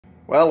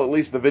Well, at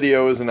least the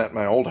video isn't at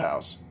my old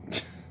house.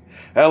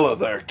 Hello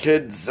there,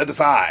 kids. It is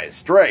I,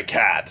 Stray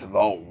Cat, the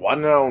one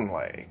and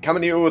only,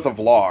 coming to you with a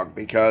vlog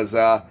because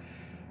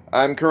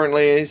I'm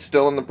currently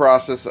still in the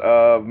process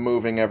of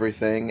moving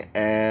everything,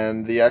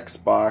 and the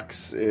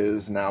Xbox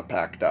is now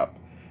packed up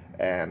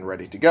and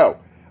ready to go.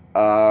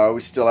 We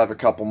still have a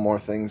couple more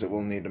things that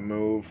we'll need to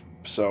move,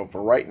 so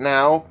for right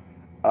now,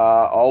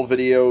 all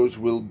videos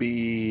will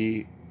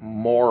be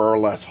more or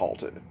less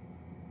halted.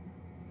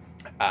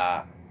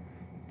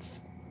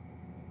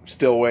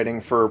 Still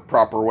waiting for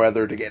proper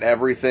weather to get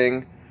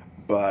everything,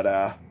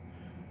 but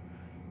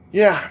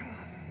yeah,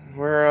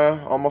 we're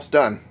almost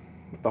done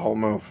with the whole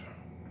move.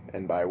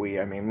 And by we,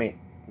 I mean me.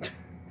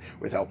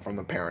 With help from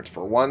the parents.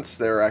 For once,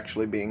 they're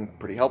actually being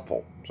pretty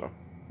helpful. So,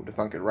 who'd have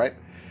thunk it, right?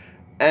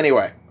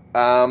 Anyway,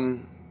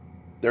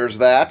 there's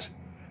that.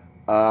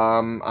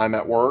 I'm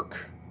at work.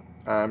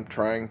 I'm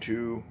trying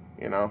to,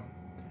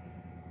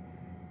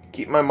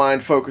 keep my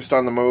mind focused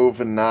on the move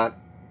and not,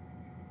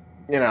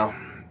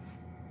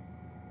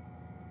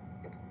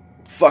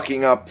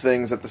 fucking up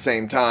things at the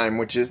same time,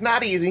 which is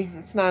not easy.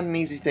 It's not an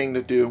easy thing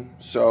to do.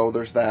 So,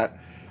 there's that.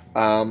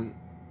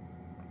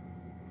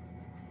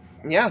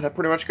 Yeah, that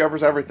pretty much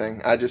covers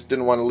everything. I just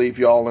didn't want to leave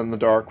y'all in the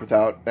dark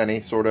without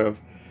any sort of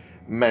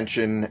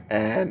mention,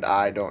 and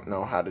I don't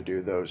know how to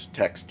do those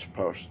text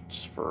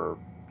posts for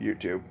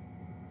YouTube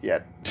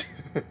yet.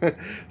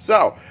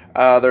 So,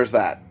 there's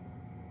that.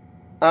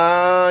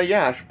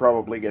 Yeah, I should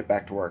probably get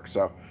back to work,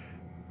 so,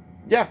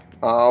 yeah,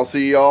 I'll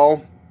see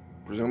y'all,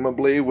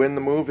 presumably, when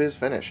the move is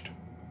finished.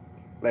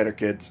 Later,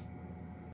 kids.